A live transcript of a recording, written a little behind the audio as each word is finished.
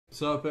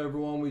What's up,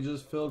 everyone? We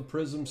just filled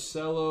Prizm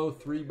Cello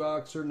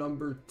 3-boxer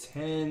number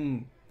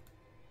 10.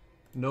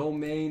 No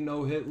main,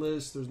 no hit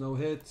list. There's no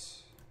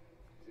hits.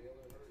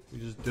 We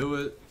just do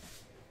it.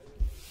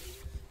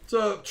 What's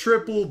up,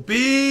 Triple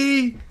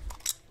B?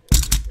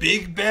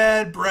 Big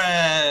Bad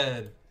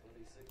Brad.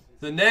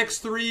 The next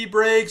 3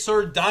 breaks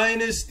are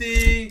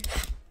Dynasty,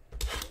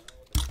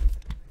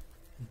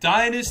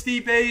 Dynasty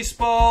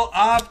Baseball,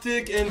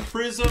 Optic, and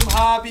Prizm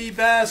Hobby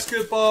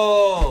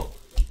Basketball.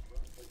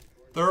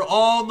 They're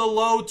all in the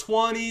low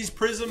 20s.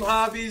 Prizm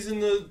Hobbies in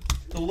the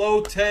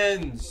low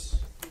 10s.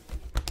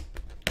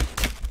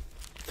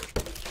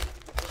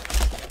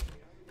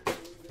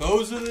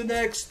 Those are the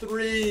next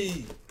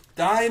 3.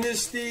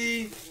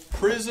 Dynasty,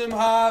 Prizm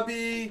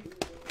Hobby,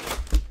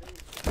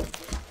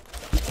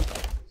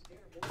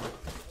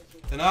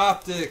 and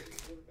Optic.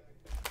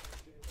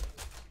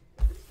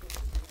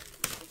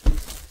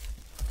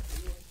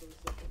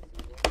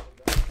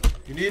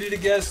 You needed to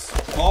guess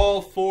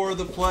all 4 of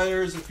the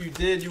players. If you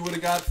did, you would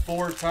have got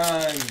 4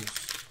 times.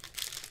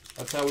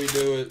 That's how we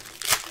do it.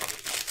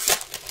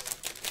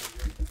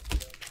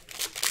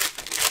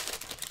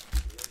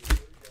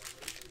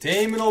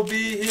 Damon will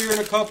be here in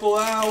a couple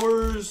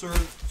hours or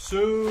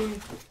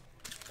soon.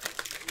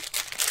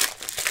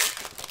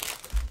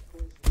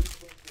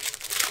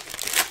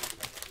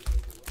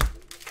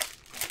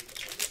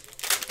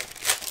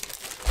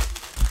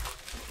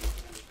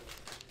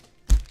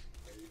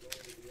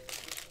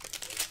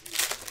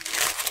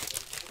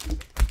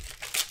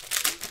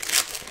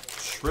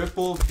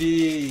 Triple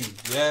B,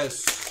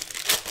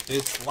 yes,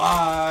 it's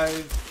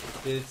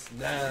live, it's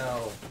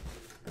now.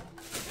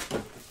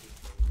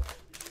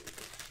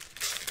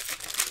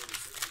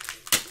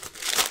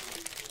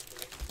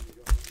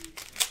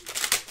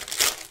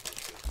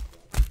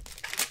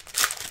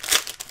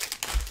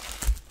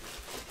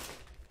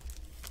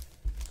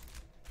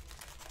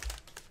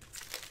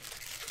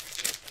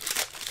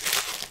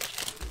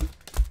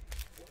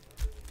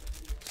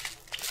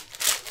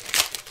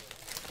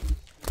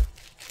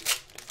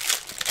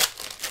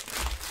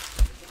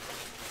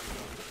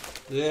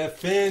 Yeah,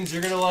 Finns,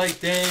 you're going to like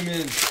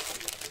Damon.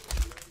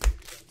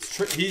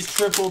 He's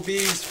Triple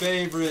B's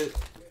favorite.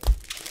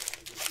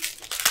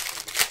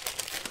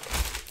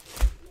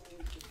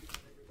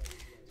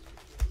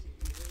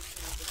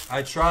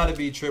 I try to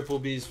be Triple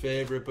B's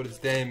favorite, but it's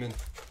Damon.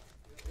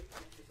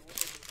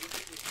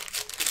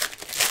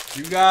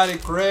 You got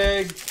it,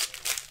 Craig.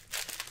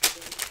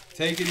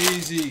 Take it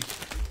easy.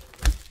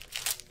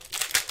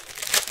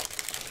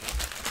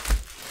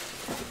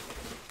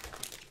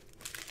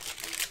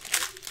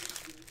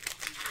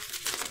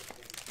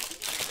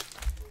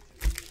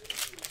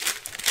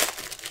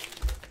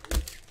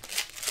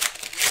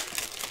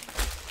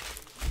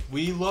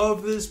 We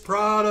love this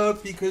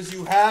product because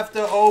you have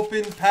to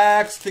open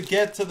packs to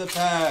get to the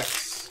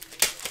packs.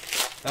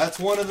 That's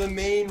one of the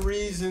main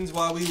reasons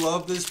why we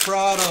love this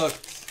product.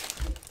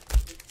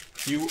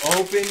 You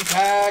open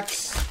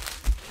packs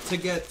to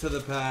get to the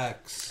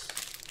packs.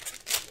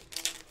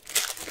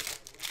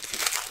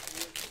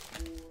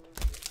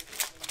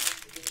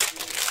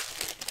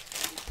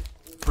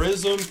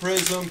 Prizm,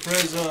 Prizm,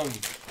 Prizm.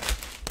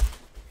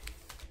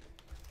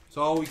 That's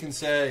all we can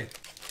say.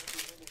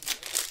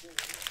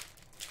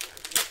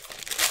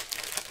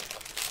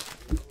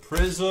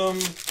 Prizm,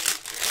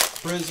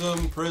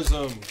 Prizm,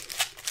 Prizm.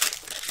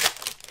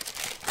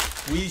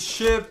 We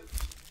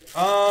shipped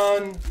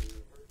on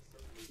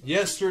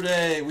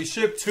yesterday. We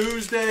shipped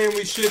Tuesday and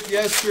we shipped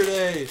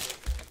yesterday.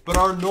 But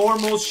our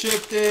normal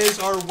ship days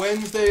are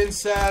Wednesday and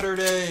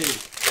Saturday.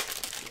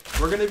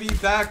 We're going to be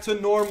back to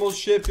normal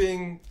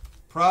shipping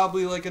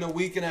probably like in a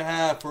week and a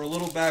half. We're a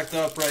little backed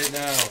up right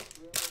now.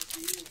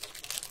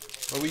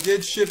 But we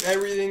did ship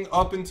everything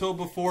up until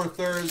before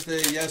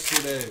Thursday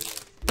yesterday.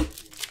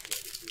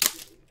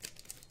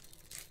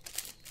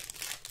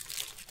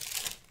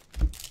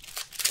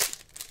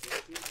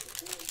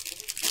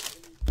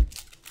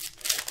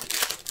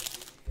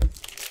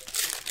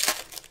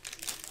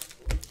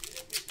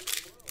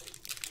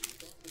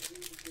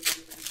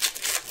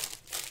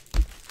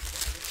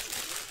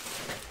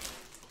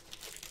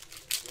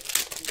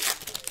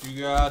 You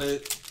got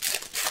it.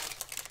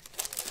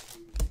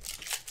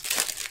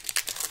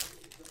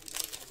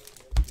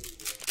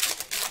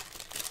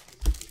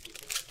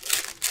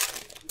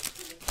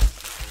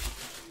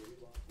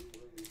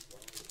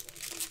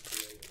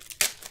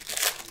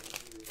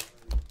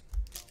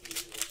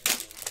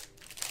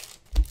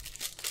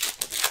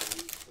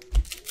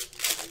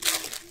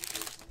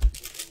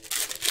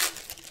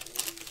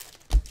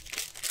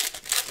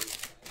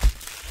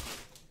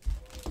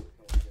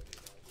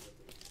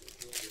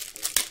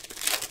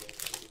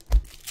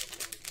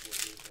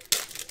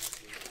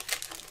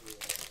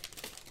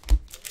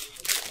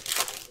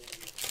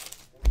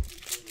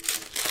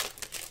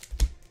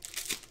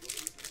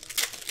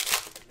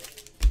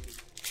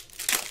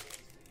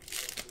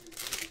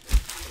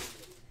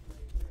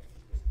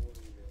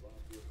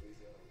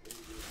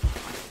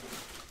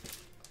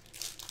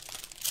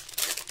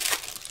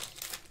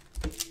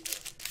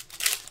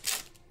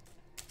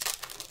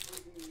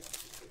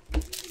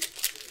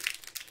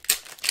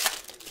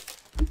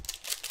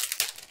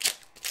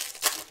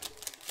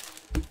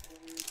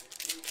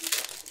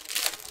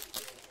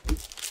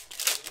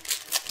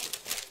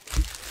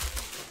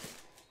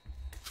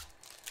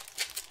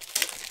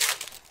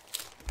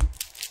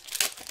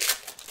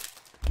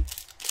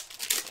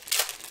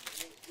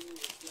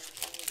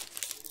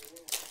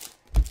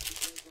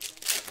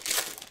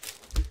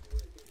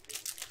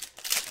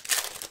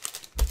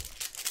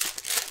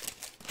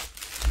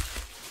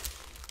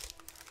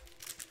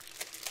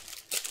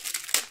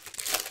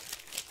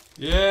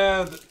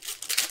 Yeah,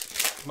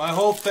 my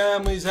whole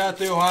family's at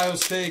the Ohio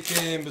State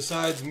game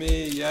besides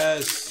me,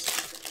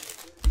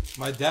 yes.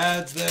 My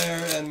dad's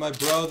there and my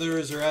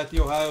brothers are at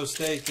the Ohio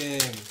State game.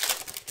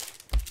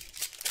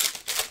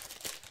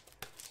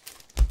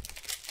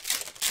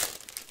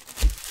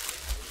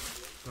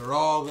 They're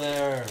all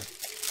there.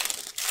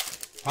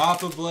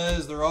 Papa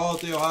Blizz, they're all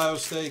at the Ohio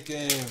State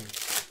game.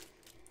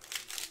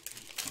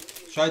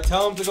 Should I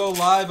tell them to go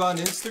live on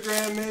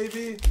Instagram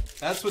maybe?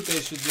 That's what they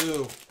should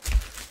do.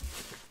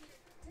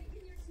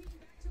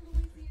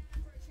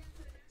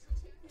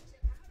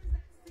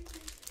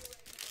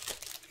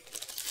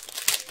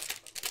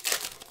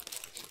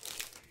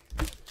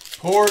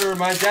 Porter,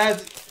 my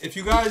dad, if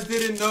you guys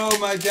didn't know,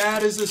 my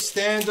dad is a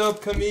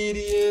stand-up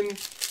comedian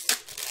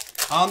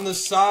on the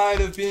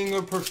side of being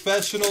a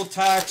professional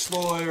tax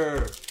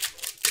lawyer.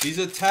 He's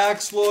a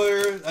tax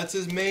lawyer, that's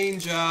his main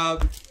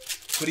job,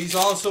 but he's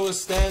also a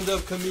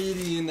stand-up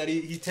comedian that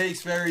he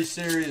takes very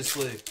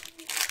seriously.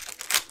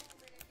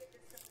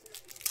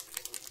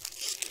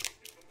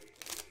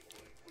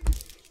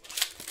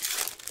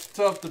 What's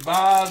up, the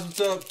Boz?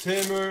 What's up,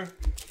 Timmer?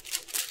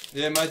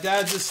 Yeah, my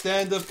dad's a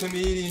stand-up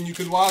comedian. You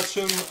could watch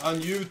him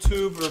on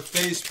YouTube or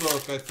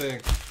Facebook, I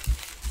think.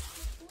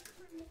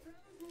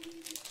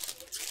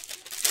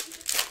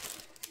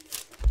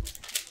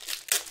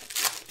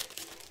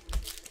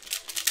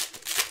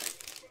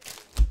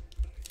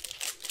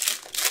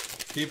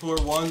 People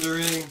are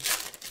wondering.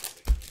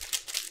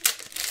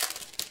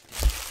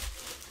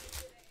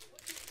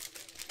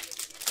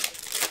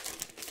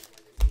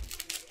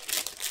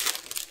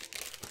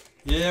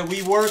 Yeah,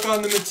 we work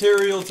on the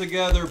material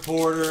together,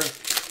 Porter.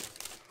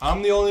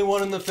 I'm the only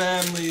one in the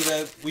family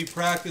that we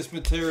practice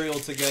material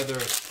together.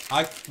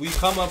 We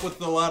come up with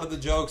a lot of the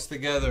jokes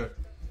together.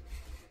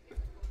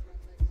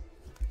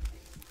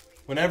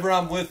 Whenever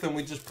I'm with him,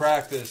 we just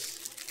practice.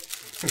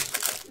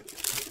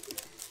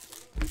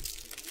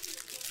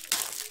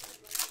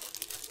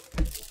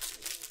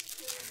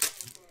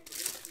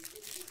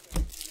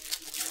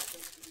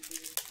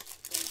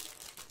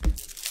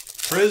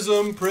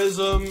 Prizm,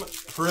 Prizm,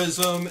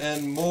 Prizm,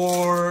 and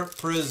more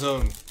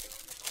Prizm.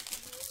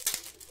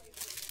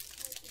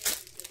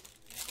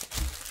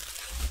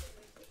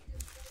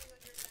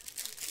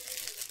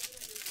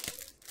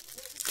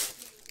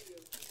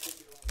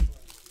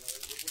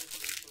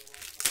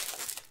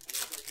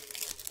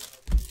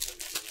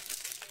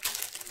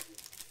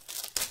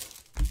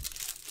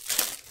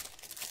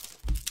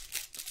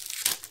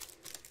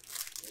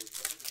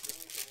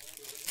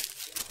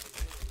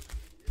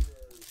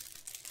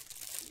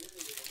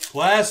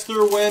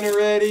 Blaster went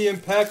already.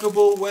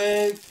 Impeccable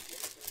went.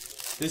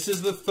 This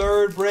is the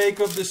third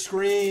break of the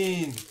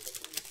screen.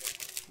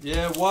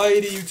 Yeah,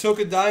 Whitey, you took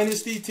a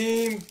dynasty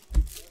team?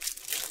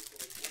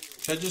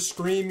 Should I just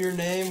scream your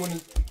name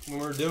when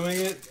we're doing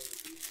it?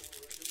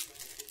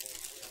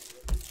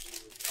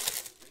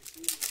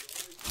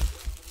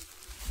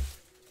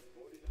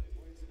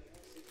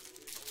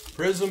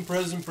 Prizm,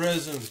 Prizm,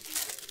 Prizm.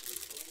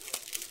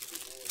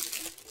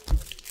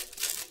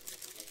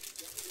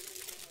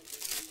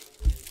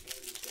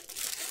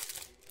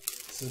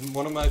 This is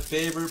one of my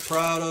favorite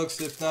products,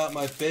 if not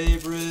my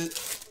favorite.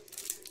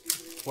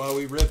 While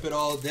we rip it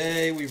all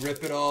day, we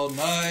rip it all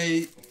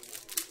night.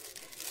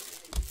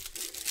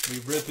 We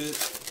rip it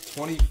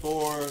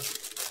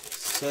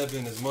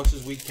 24/7 as much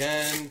as we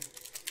can.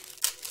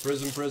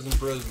 Prizm, Prizm,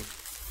 Prizm.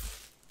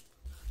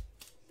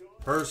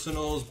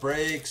 Personals,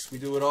 breaks, we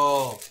do it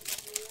all.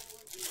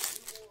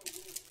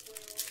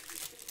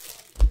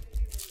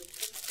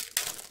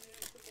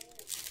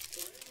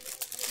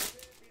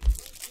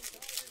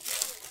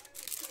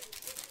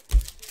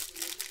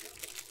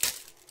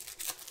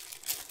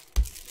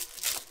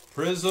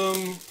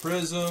 Prizm,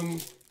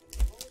 Prizm,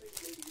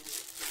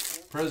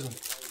 Prizm.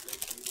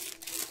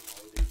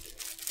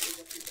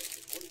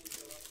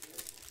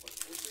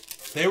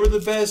 They were the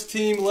best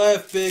team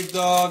left, big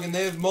dog, and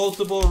they have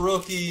multiple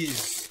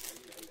rookies.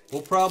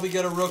 We'll probably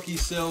get a rookie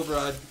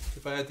silver,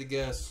 if I had to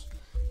guess.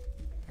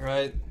 All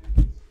right,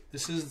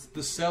 this is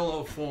the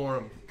Cello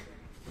form.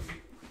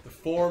 The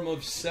form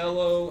of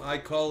Cello, I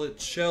call it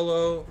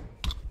Cello.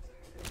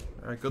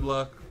 All right, good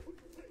luck.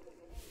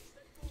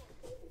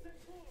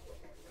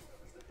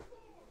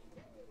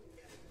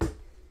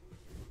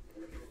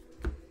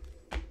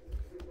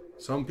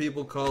 Some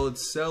people call it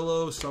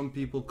Cello, some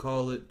people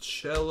call it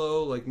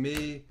Cello, like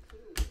me.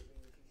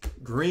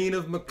 Green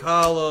of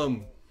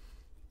McCollum.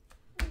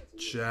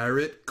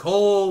 Jarrett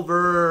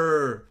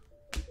Culver.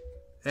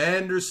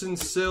 Anderson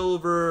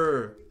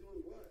Silver.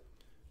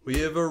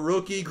 We have a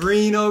rookie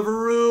green of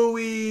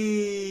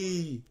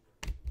Rui.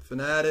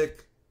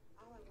 Fanatic.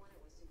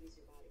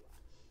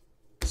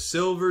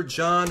 Silver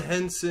John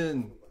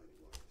Henson.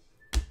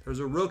 There's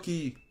a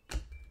rookie.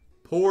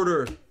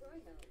 Porter.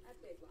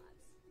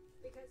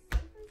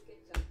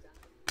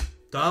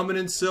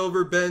 Dominant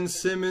Silver, Ben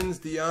Simmons,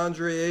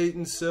 DeAndre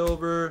Ayton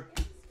Silver.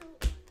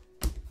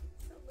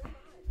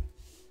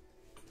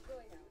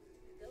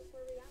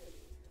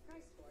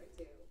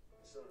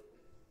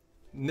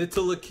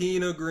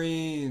 Nitalakina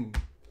Green.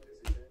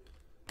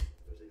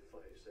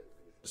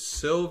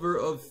 Silver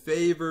of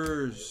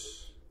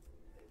Favors.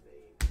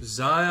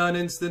 Zion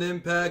Instant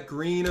Impact.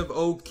 Green of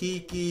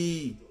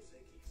Okiki.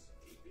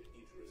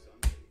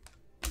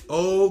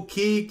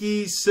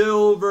 Okiki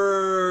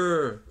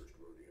Silver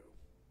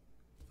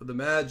for the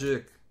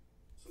Magic.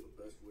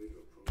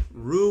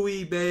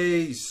 Rui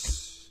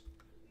Base.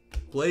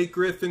 Blake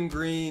Griffin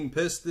Green,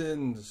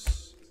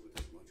 Pistons.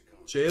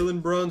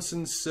 Jalen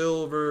Brunson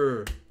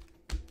Silver.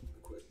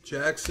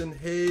 Jackson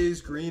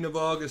Hayes, Green of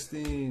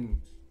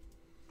Augustine.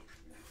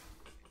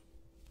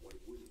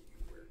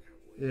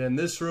 Yeah, and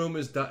this room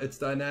is it's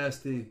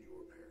Dynasty.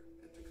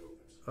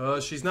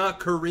 She's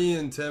not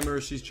Korean, Timmer.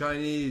 She's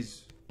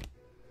Chinese.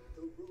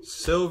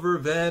 Silver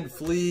Van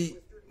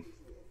Fleet.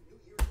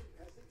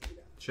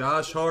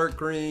 Josh Hart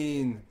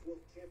Green.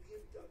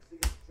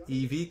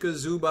 Ivica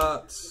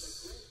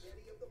Zubats.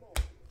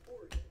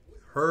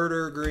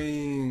 Herder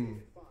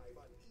Green.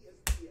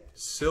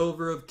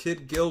 Silver of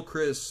Kid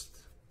Gilchrist.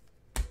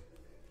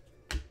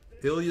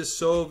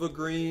 Ilyasova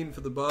Green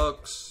for the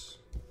Bucks.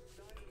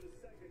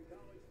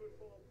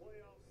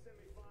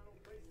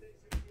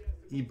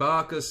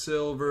 Ibaka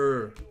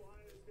Silver.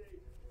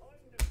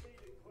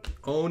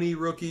 Oni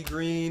Rookie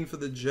Green for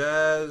the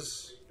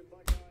Jazz.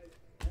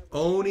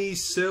 Oni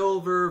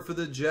Silver for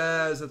the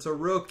Jazz. That's a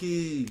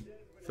rookie.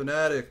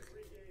 Fanatic.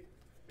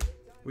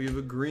 We have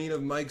a green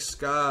of Mike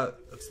Scott.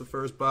 That's the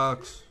first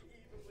box.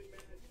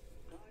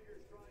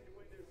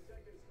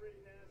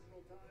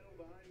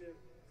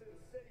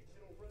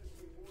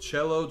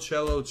 Cello,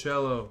 Cello,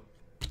 Cello.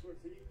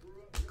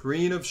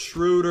 Green of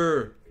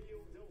Schroeder.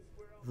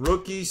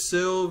 Rookie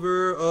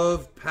Silver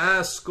of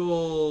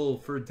Pascal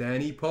for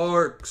Danny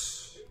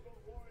Parks.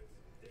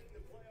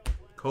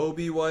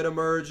 Kobe White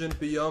Emergent,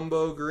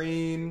 Biyombo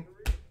Green.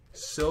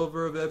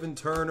 Silver of Evan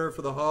Turner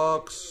for the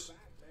Hawks.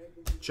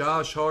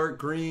 Josh Hart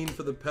Green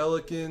for the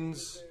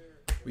Pelicans.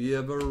 We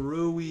have a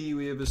Rui.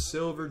 We have a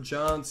Silver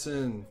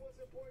Johnson.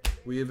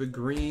 We have a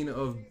green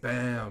of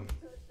Bam.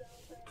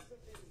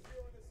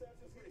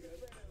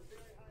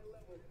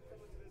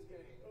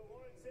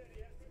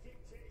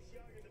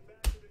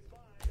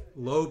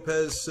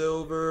 Lopez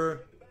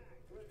Silver.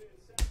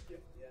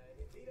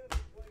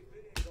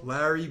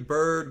 Larry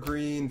Bird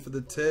Green for the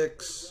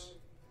Ticks.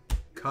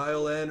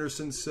 Kyle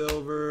Anderson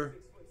Silver.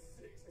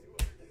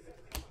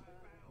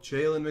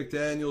 Jalen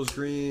McDaniels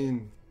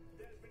Green.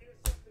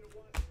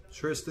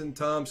 Tristan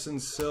Thompson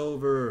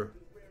Silver.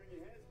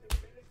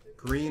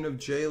 Green of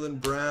Jaylen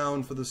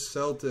Brown for the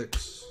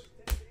Celtics.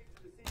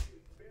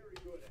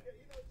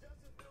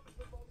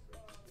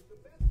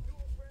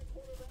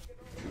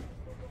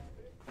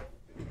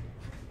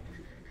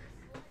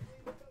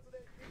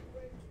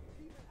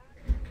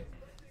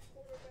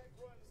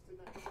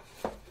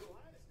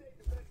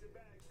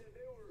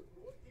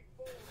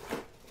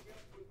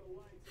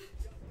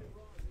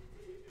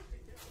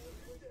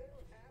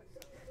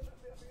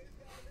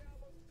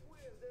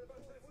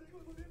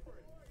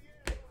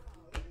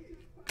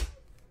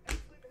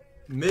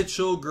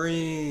 Mitchell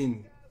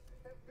Green.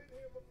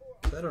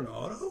 Is that an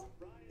auto?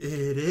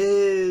 It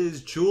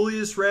is.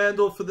 Julius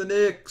Randle for the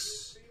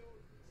Knicks.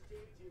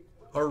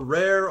 A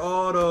rare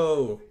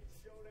auto.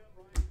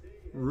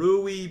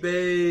 Rui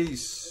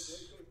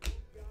Base.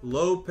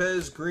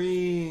 Lopez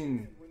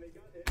Green.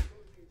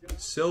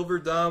 Silver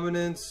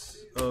Dominance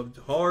of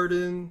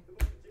Harden.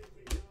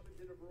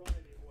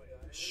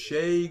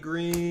 Shea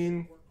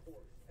Green.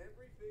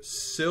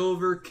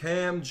 Silver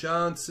Cam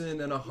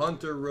Johnson and a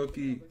Hunter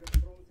rookie.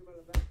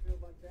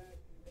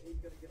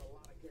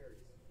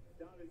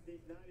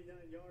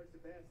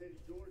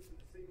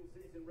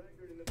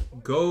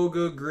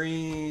 Goga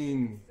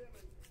Green.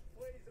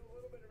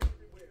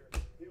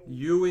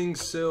 Ewing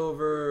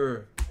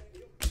Silver.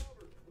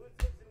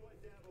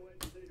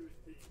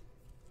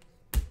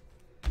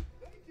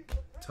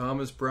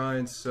 Thomas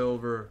Bryant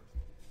Silver.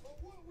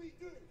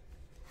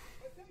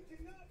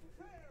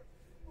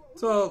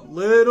 What's up,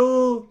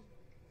 Little?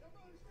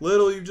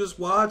 Little, you just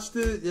watched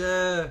it?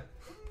 Yeah.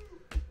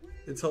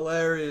 It's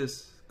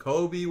hilarious.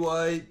 Kobe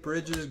White,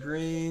 Bridges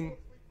Green.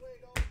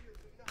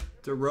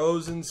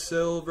 DeRozan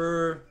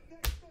Silver.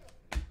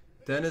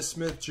 Dennis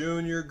Smith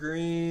Jr.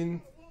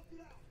 Green.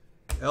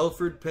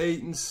 Elfrid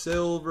Payton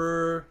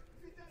Silver.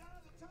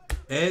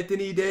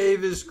 Anthony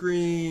Davis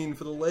Green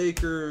for the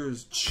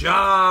Lakers.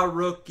 Ja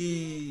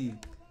rookie.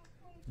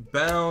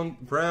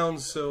 Brown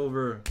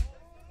Silver.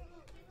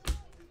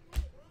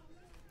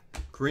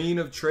 Green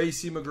of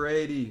Tracy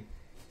McGrady.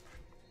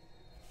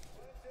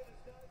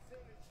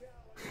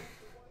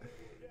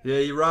 Yeah,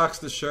 he rocks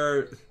the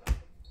shirt.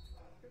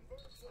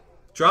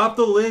 Drop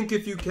the link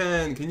if you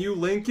can. Can you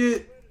link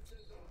it?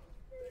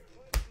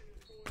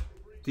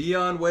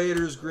 Dion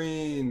Waiters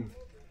Green.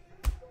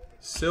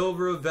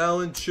 Silver of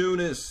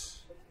Valanciunas.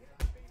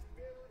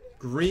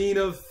 Green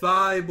of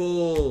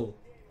Thibault.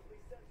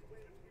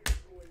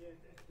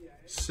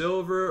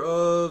 Silver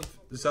of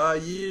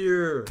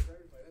Zaire.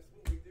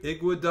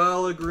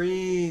 Iguodala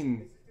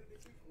Green.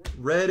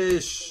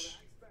 Reddish.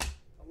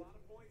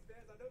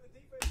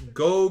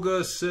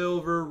 Goga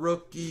Silver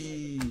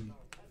rookie.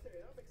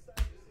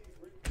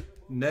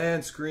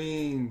 Nance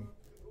green.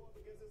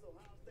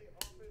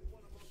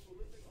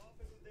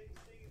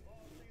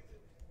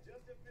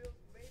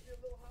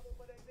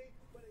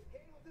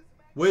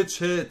 Which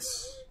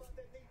hits?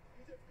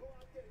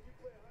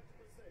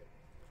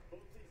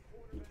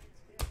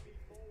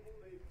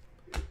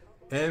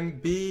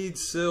 Embiid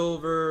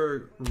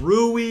silver.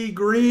 Rui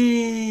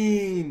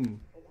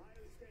green.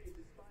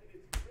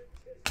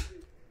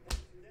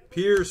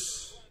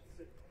 Pierce.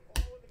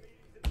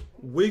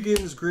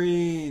 Wiggins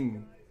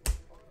green.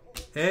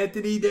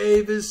 Anthony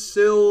Davis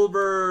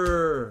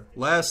silver.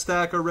 Last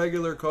stack of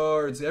regular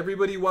cards.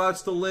 Everybody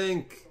watch the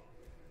link.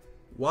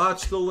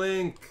 Watch the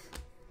link.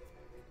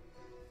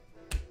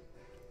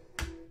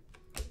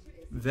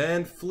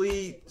 Van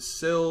Fleet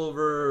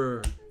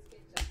silver.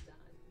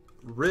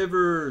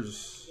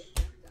 Rivers.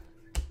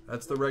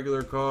 That's the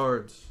regular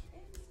cards.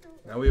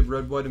 Now we have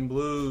red, white, and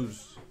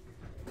blues.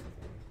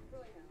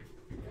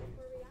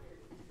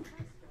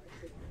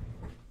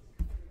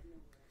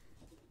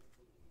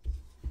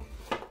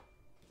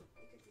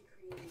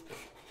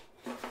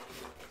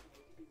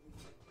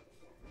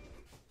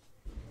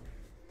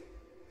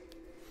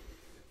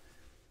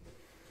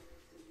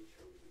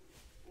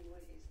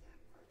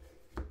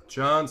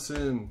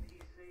 Johnson,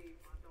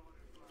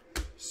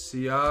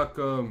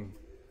 Siakam,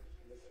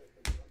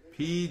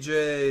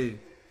 PJ,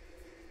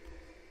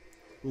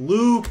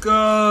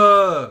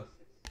 Luka.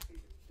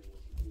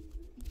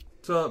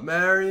 What's up,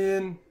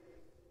 Marion?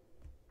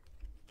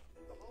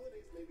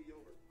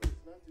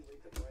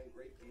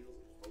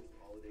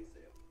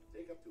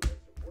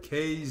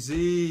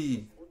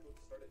 KZ,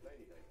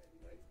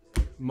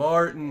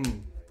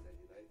 Martin,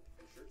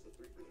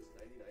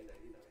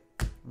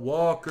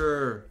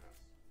 Walker,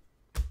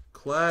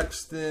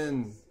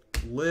 Claxton,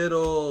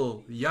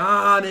 Little,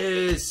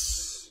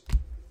 Giannis.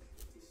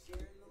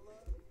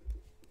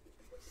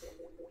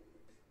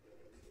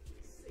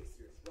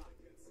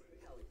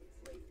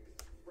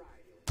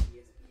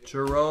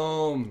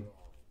 Jerome,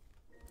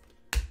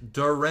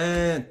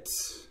 Durant,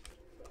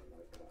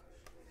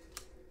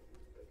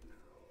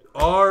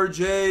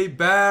 RJ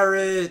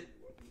Barrett,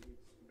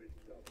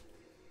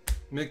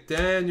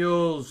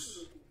 McDaniels,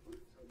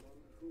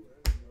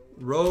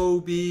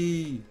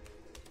 Roby.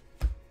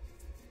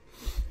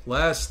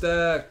 Last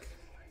stack.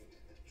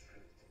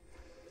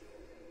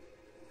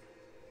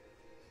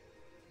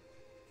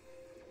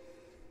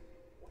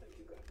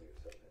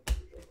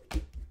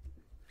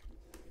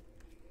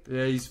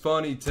 Yeah, he's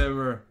funny,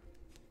 Timmer.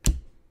 A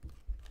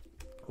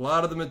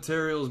lot of the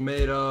material's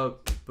made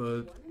up,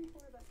 but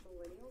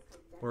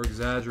or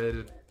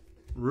exaggerated.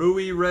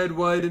 Rui, red,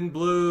 white, and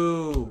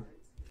blue.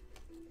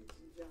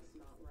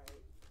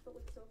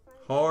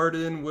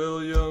 Harden,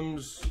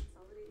 Williams,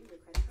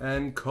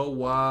 and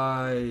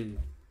Kawhi.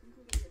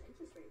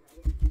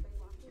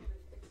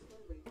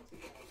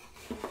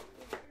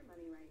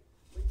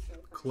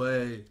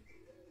 Clay.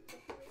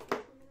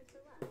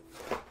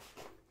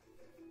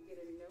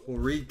 We'll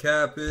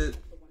recap it.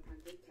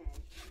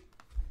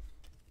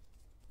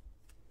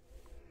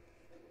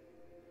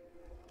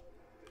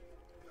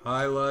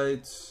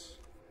 Highlights.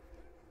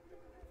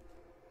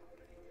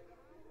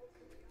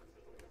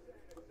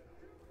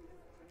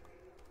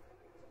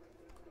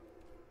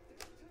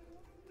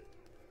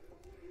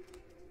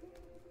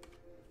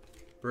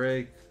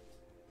 Break.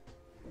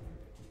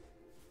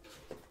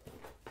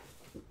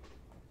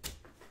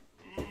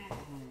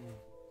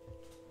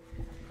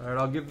 All right,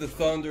 I'll give the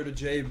thunder to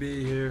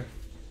JB here.